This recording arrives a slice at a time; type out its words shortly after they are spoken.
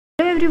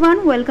Hello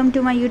everyone, welcome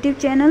to my YouTube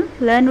channel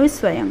Learn with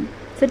Swayam.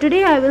 So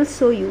today I will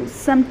show you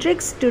some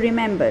tricks to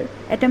remember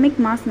atomic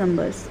mass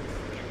numbers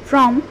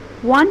from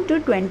 1 to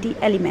 20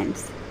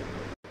 elements.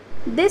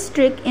 This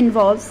trick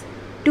involves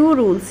two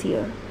rules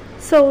here.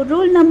 So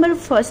rule number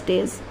first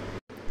is,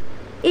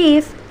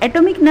 if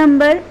atomic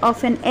number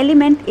of an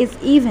element is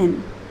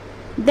even,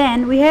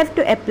 then we have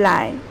to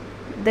apply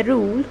the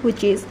rule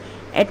which is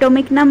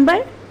atomic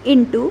number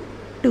into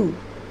 2.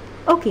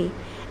 Okay,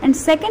 and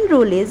second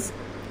rule is,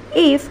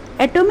 if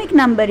atomic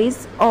number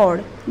is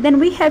odd, then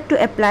we have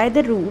to apply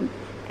the rule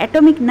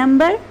atomic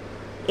number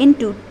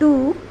into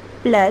 2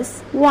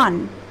 plus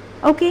 1.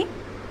 Okay,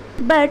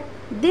 but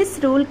this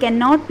rule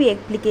cannot be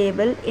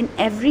applicable in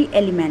every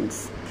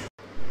elements.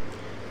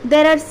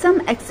 There are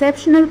some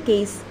exceptional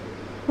cases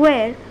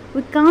where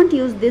we can't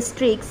use these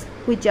tricks,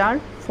 which are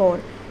for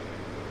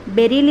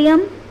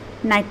beryllium,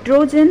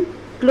 nitrogen,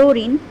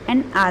 chlorine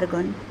and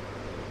argon.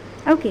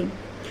 Okay,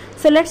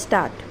 so let's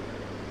start.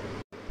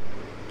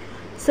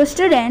 So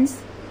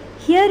students,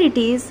 here it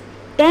is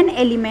 10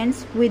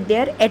 elements with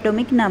their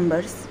atomic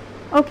numbers.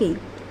 Okay,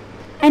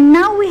 and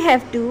now we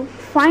have to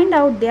find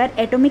out their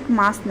atomic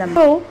mass number.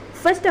 So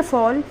first of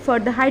all, for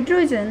the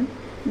hydrogen,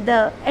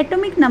 the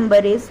atomic number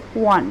is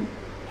 1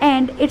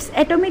 and its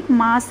atomic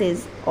mass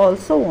is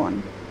also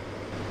 1.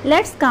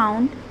 Let's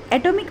count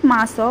atomic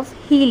mass of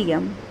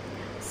helium.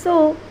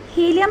 So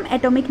helium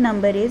atomic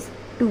number is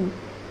 2.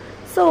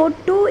 So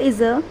 2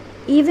 is a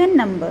even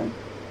number.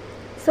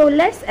 So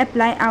let's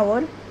apply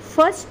our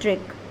first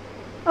trick.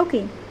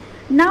 Okay,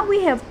 now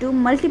we have to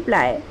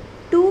multiply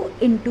 2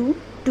 into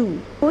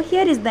 2. So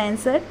here is the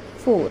answer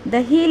 4.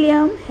 The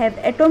helium have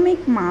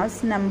atomic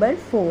mass number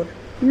 4.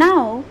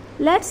 Now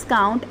let's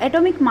count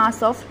atomic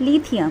mass of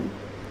lithium.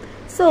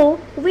 So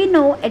we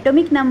know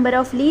atomic number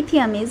of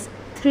lithium is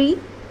 3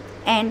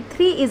 and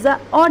 3 is an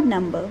odd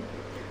number.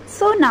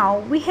 So now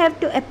we have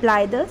to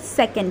apply the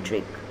second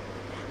trick,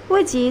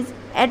 which is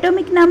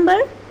atomic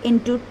number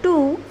into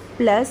 2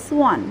 plus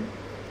 1.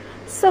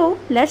 So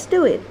let's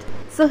do it.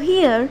 So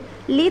here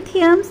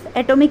lithium's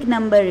atomic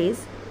number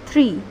is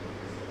 3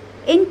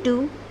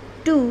 into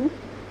 2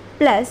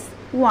 plus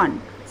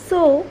 1.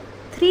 So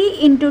 3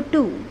 into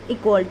 2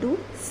 equal to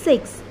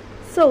 6.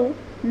 So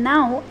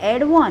now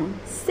add 1.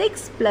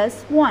 6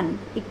 plus 1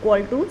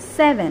 equal to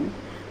 7.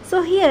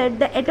 So here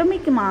the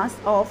atomic mass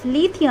of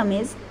lithium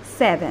is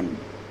 7.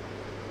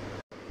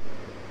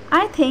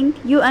 I think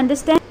you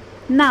understand.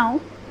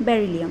 Now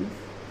beryllium.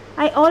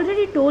 I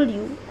already told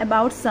you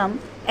about some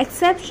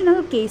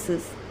exceptional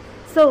cases.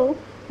 So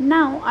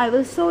now I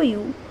will show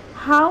you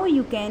how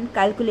you can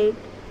calculate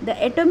the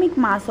atomic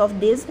mass of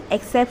these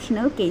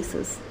exceptional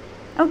cases.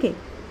 Okay.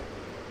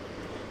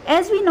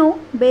 As we know,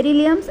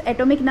 beryllium's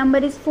atomic number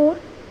is 4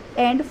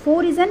 and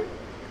 4 is an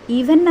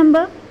even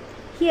number.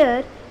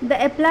 Here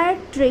the applied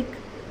trick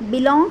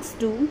belongs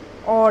to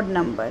odd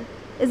number,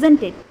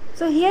 isn't it?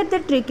 So here the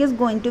trick is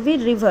going to be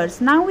reversed.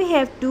 Now we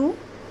have to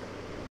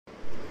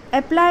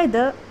apply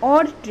the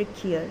odd trick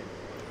here,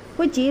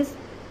 which is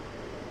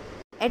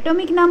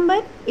atomic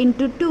number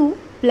into 2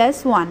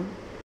 plus 1.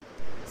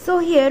 So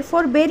here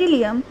for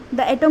beryllium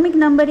the atomic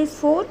number is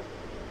 4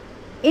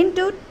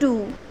 into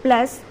 2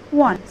 plus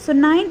 1. So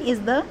 9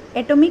 is the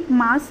atomic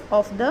mass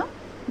of the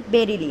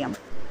beryllium.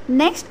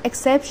 Next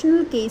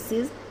exceptional case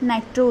is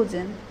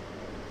nitrogen.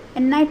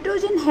 And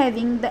nitrogen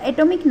having the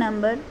atomic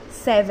number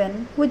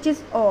 7, which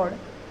is odd.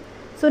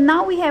 So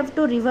now we have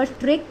to reverse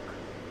trick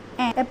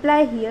and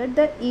apply here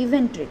the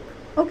even trick.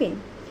 Okay,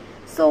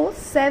 so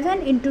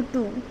 7 into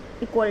 2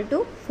 equal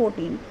to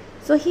 14.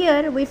 So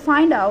here we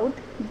find out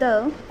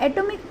the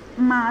atomic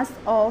mass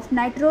of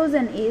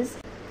nitrogen is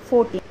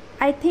 14.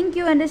 I think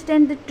you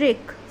understand the trick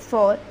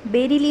for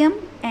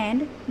beryllium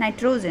and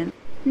nitrogen.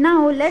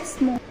 Now let's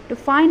move to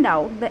find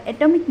out the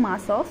atomic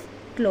mass of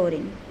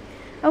chlorine.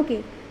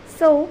 Okay,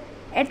 so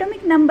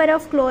atomic number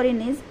of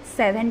chlorine is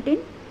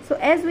 17. So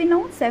as we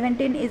know,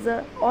 17 is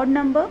an odd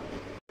number.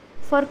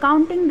 For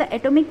counting the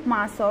atomic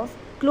mass of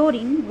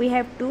chlorine, we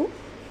have to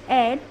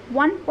add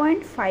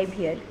 1.5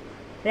 here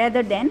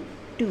rather than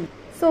 2.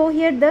 So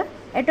here the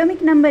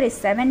atomic number is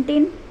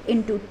 17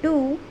 into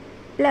 2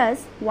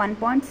 plus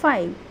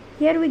 1.5.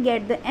 Here we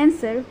get the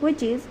answer,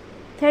 which is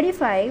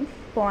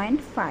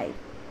 35.5.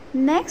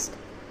 Next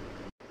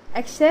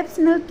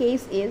exceptional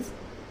case is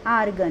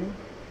argon.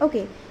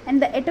 Okay,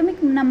 and the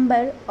atomic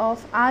number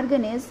of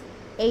argon is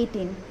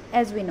 18,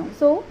 as we know.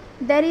 So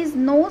there is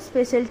no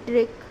special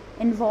trick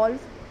involved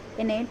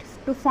in it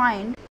to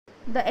find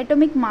the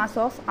atomic mass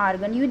of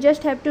argon. You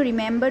just have to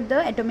remember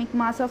the atomic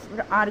mass of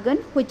argon,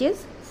 which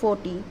is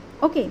 40.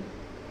 Okay,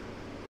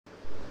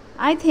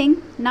 I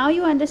think now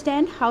you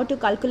understand how to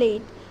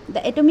calculate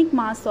the atomic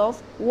mass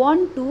of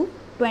 1 to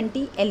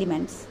 20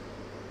 elements.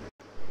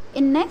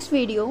 In next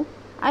video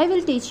I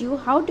will teach you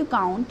how to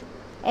count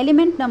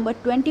element number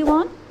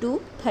 21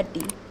 to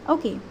 30.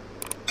 Okay,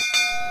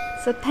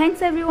 so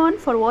thanks everyone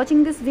for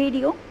watching this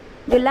video.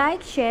 Do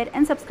like, share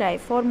and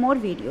subscribe for more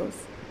videos.